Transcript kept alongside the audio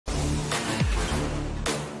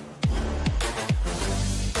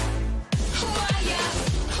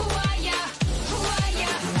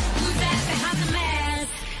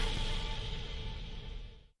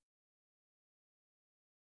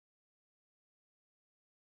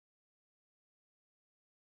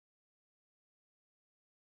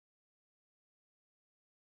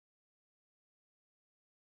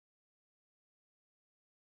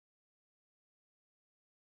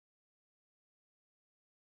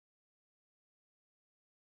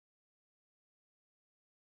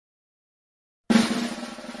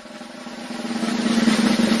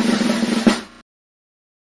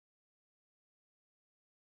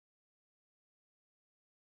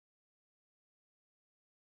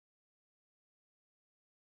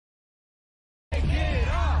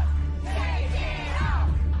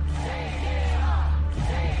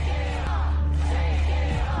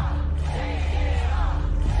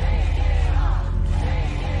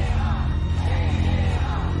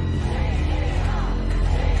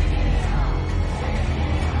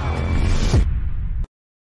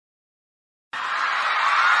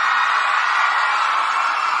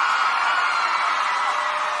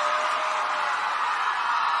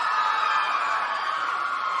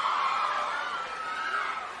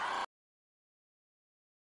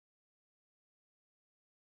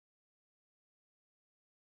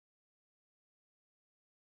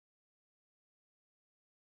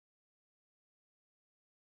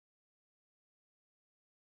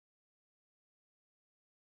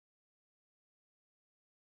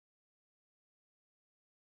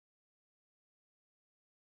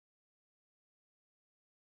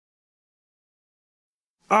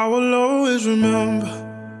I will always remember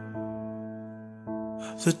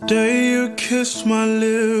the day you kissed my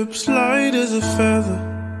lips, light as a feather.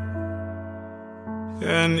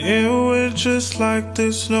 And it was just like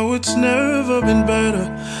this. No, it's never been better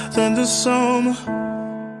than the summer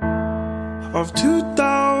of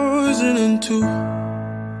 2002.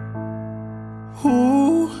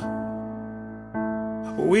 Ooh,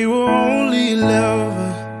 we were only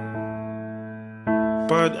 11,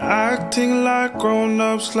 but acting like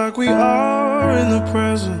grown-ups, like we are in the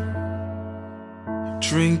present.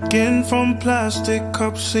 Drinking from plastic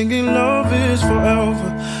cups, singing love is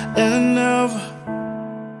forever and never.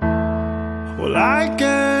 Well, I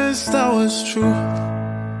guess that was true.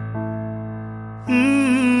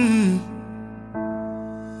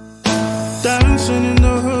 Dancing in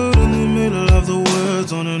the hood in the middle of the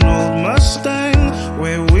woods on an old Mustang,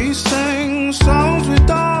 where we sang songs with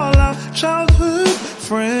all our childhood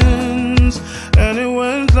friends. And it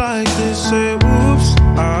went like this, say, whoops,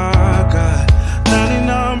 I got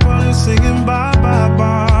 99 probably singing bye, bye,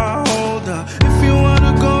 bye. Hold up, if you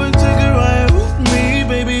wanna go and take a ride with me,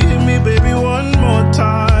 baby, hit me, baby, one more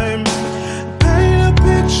time. Paint a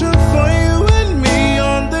picture for you and me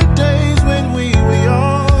on the days when we were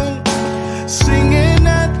young, singing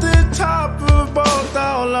at the top of both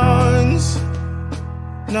our lungs.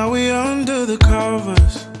 Now we under the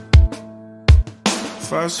covers.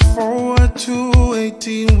 Fast forward to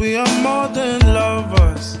 18, we are more than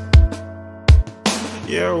lovers.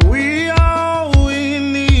 Yeah, we are all we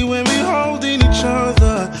need when we holding each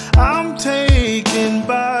other. I'm taking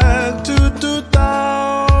back to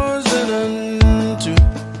 2002.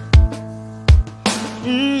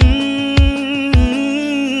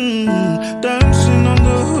 Dancing on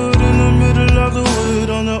the hood in the middle of the wood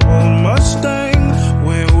on the old Mustang,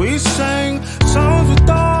 where we sang songs with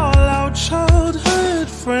all our childhood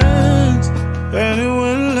friends. And it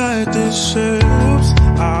went like this, shit, oops,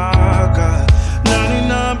 I got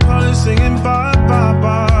 99 probably singing bye, bye,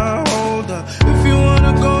 bye. Hold up, if you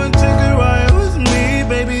wanna go and take a ride with me,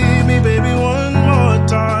 baby, hit me, baby, one more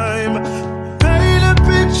time. Paint a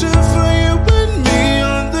picture for you and me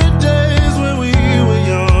on the days when we were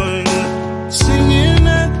young, singing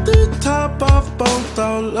at the top of both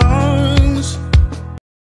our lungs.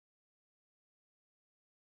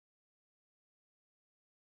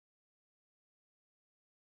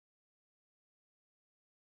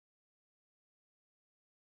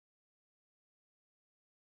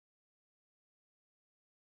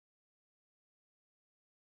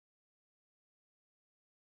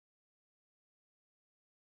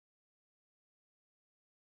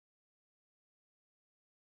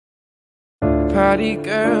 Party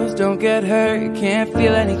girls, don't get hurt, can't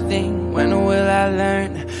feel anything. When will I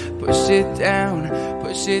learn? Push it down,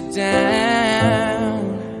 push it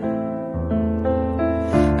down.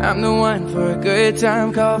 I'm the one for a good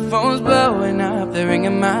time, call phones blowing up, they're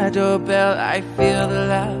ringing my doorbell. I feel the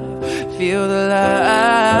love, feel the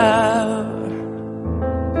love.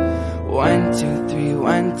 1, 2, 3,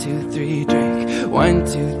 1, 2, 3, drink. 1,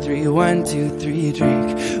 2, 3, 1, 2, 3,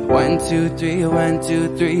 drink. 1, 2, 3, 1, 2,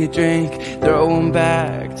 3, drink. Throw 'em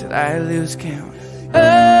back till I lose count.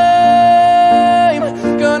 I'm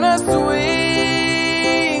gonna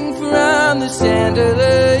swing from the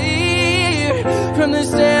chandelier, from the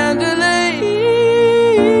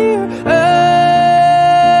chandelier.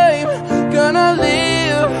 I'm gonna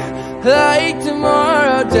live like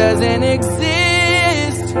tomorrow doesn't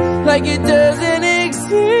exist, like it doesn't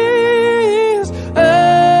exist.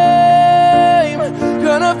 I'm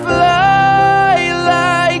gonna fly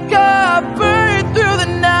like a bird through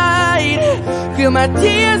the night, feel my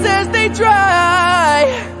tears as they dry.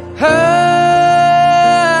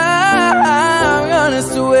 I'm gonna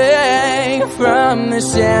swing from the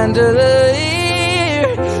chandelier,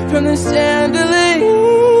 from the chandelier.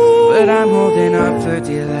 But I'm holding on for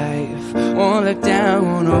dear life, won't look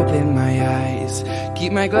down, won't open my eyes.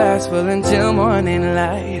 Keep my glass full until morning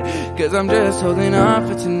light, 'cause I'm just holding on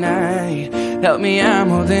for tonight. Help me, I'm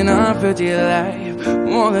holding on for dear life,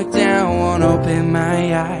 won't look down, won't open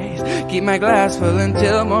my eyes. Keep my glass full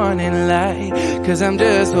until morning light, 'cause I'm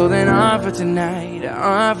just holding on for tonight,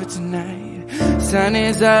 on for tonight. Sun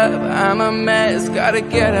is up, I'm a mess, gotta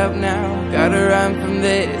get up now, gotta run from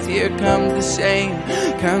this. Here comes the shame,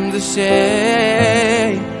 comes the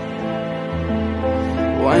shame.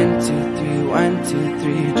 1, 2, 3, 1, 2,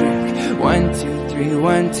 3, drink. 1, 2, 3,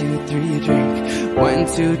 1, 2, 3, drink. 1,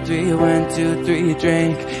 2, 3, 1, 2, 3,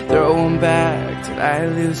 drink. Throw 'em back till I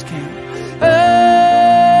lose count.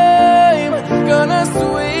 I'm gonna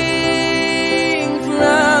swing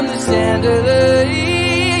from the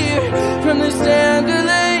chandelier, from the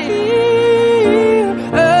chandelier.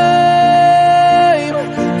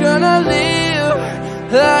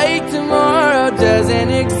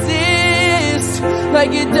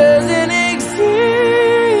 like it doesn't exist.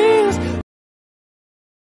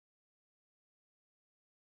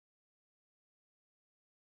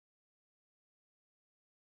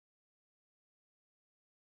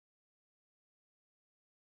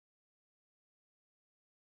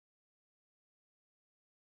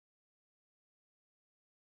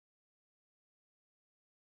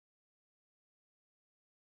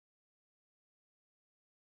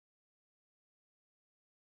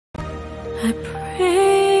 I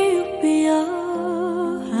pray you'll be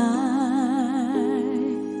alright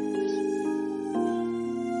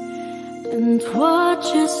and watch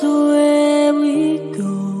us where we go,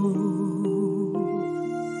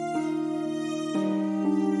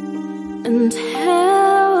 and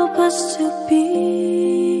help us to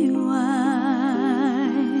be wise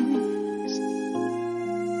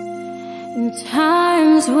in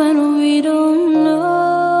times when we don't know.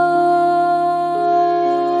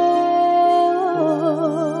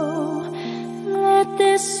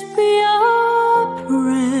 This be our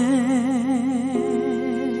prayer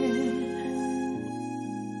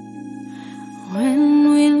when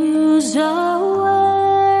we lose our way.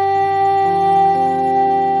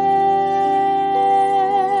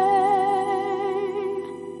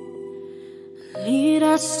 Lead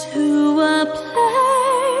us to a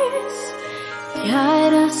place,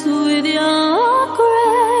 guide us with your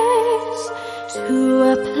grace, to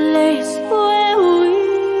a place where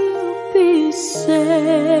we'll be safe.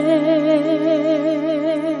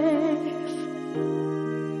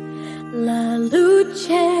 La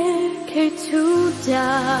luce che tu dai,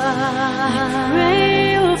 I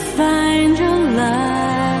pray you'll find your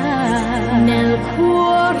light nel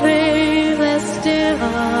cuore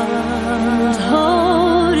resterà, and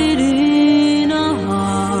hold it in a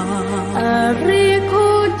heart. A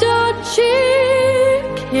ricordarci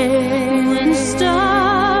che when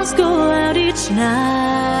stars go out each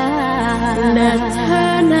night,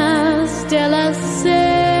 l'eterna stella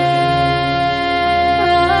sei.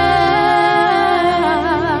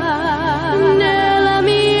 Nella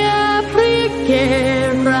mia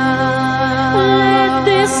preghiera, let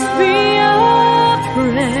this be our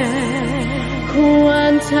prayer.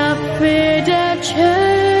 Quanta fede c'è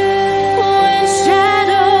when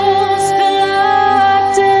shadows fill our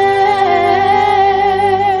day.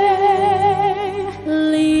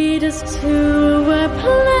 Lead us to a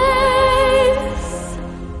place,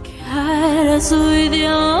 guide us with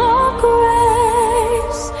your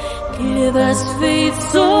grace, give us faith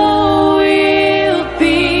so we'll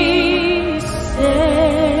be safe.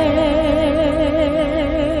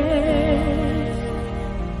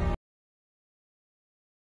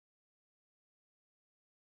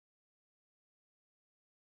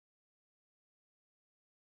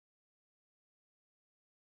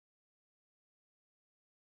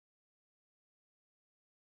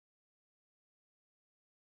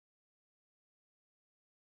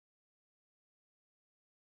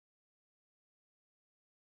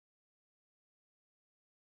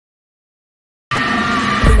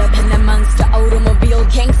 Monster automobile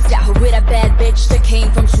gangster with a bad bitch that came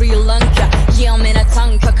from Sri Lanka. Yeah, I'm in a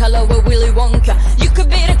Tonka, color with Willy Wonka. You could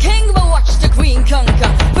be the king, but watch the queen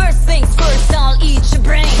conquer. First things first, I'll eat your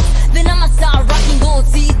brains. Then I'ma start rocking gold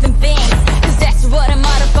teeth and fangs, cause that's what a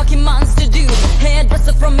motherfucking monster do.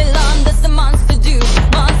 Hairdresser from Milan, that's a monster dude.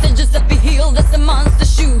 Monster Giuseppe Hill, that's a monster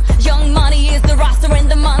shoe. Young Money is the roster and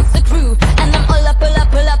the monster crew. And I'm all up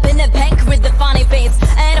in the bank with the funny face.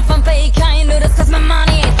 And if I'm fake, I ain't notice cause my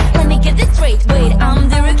money ain't. Let me get this straight, wait, I'm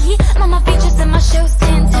the rookie. Mama features in my shows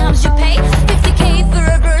 10 times you pay. 50K for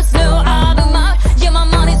a verse, no album out. Yeah, my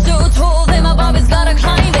money's so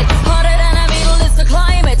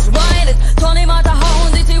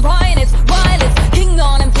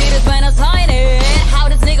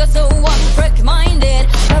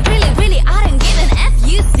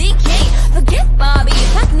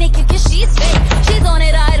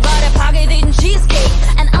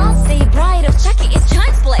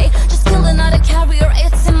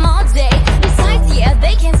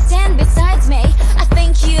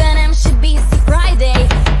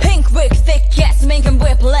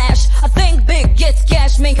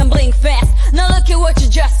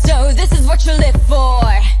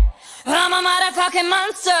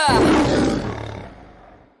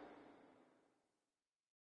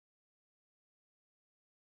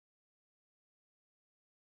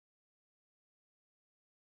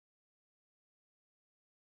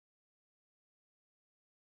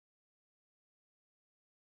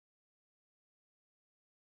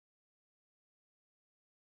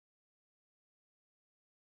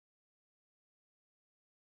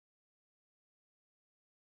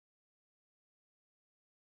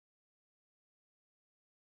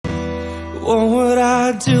What would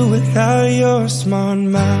I do without your smart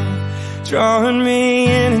mouth? Drawing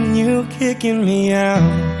me in and you kicking me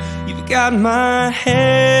out. You've got my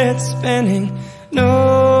head spinning,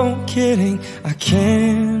 no kidding, I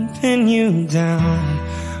can't pin you down.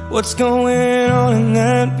 What's going on in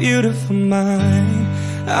that beautiful mind?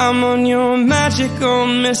 I'm on your magical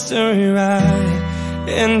mystery ride,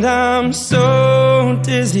 and I'm so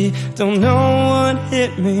dizzy, don't know what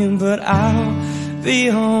hit me, but I'll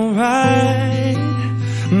be alright.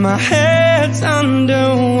 My head's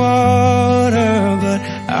underwater, but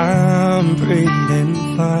I'm breathing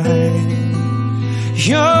fine.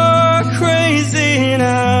 You're crazy and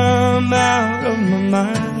I'm out of my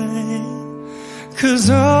mind,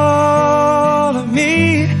 'cause all of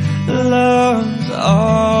me loves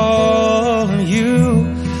all of you.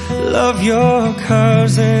 Love your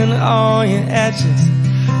curves and all your edges,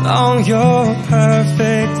 all your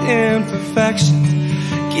perfect imperfections.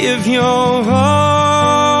 Give your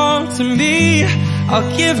all to me, I'll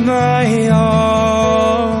give my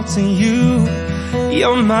all to you.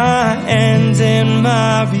 You're my end and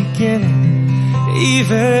my beginning.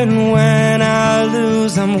 Even when I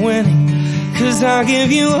lose, I'm winning, 'cause I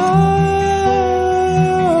give you all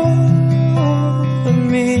of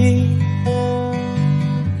me,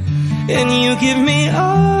 and you give me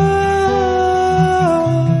all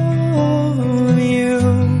of you.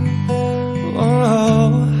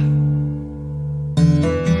 Oh.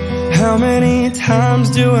 How many times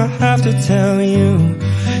do I have to tell you?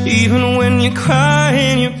 Even when you're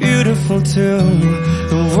crying, you're beautiful too.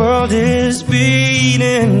 The world is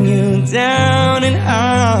beating you down, and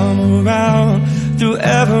I'm around through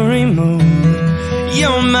every mood.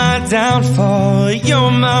 You're my downfall,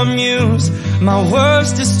 you're my muse, my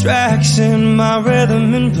worst distraction, my rhythm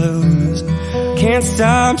and blues. Can't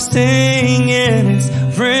stop singing, it's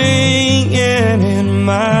ringing in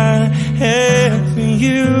my head for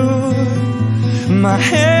you. My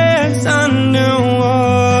head's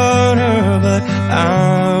underwater, but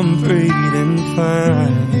I'm breathing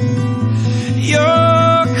fine.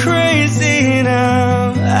 You're crazy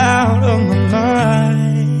now, out of my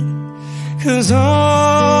mind, 'cause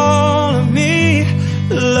all of me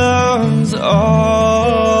loves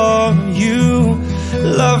all of you.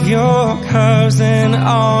 Love your curves and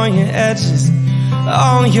all your edges,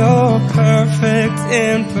 all your perfect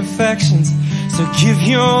imperfections. So give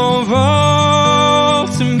your all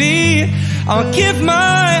to me, I'll give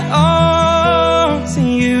my all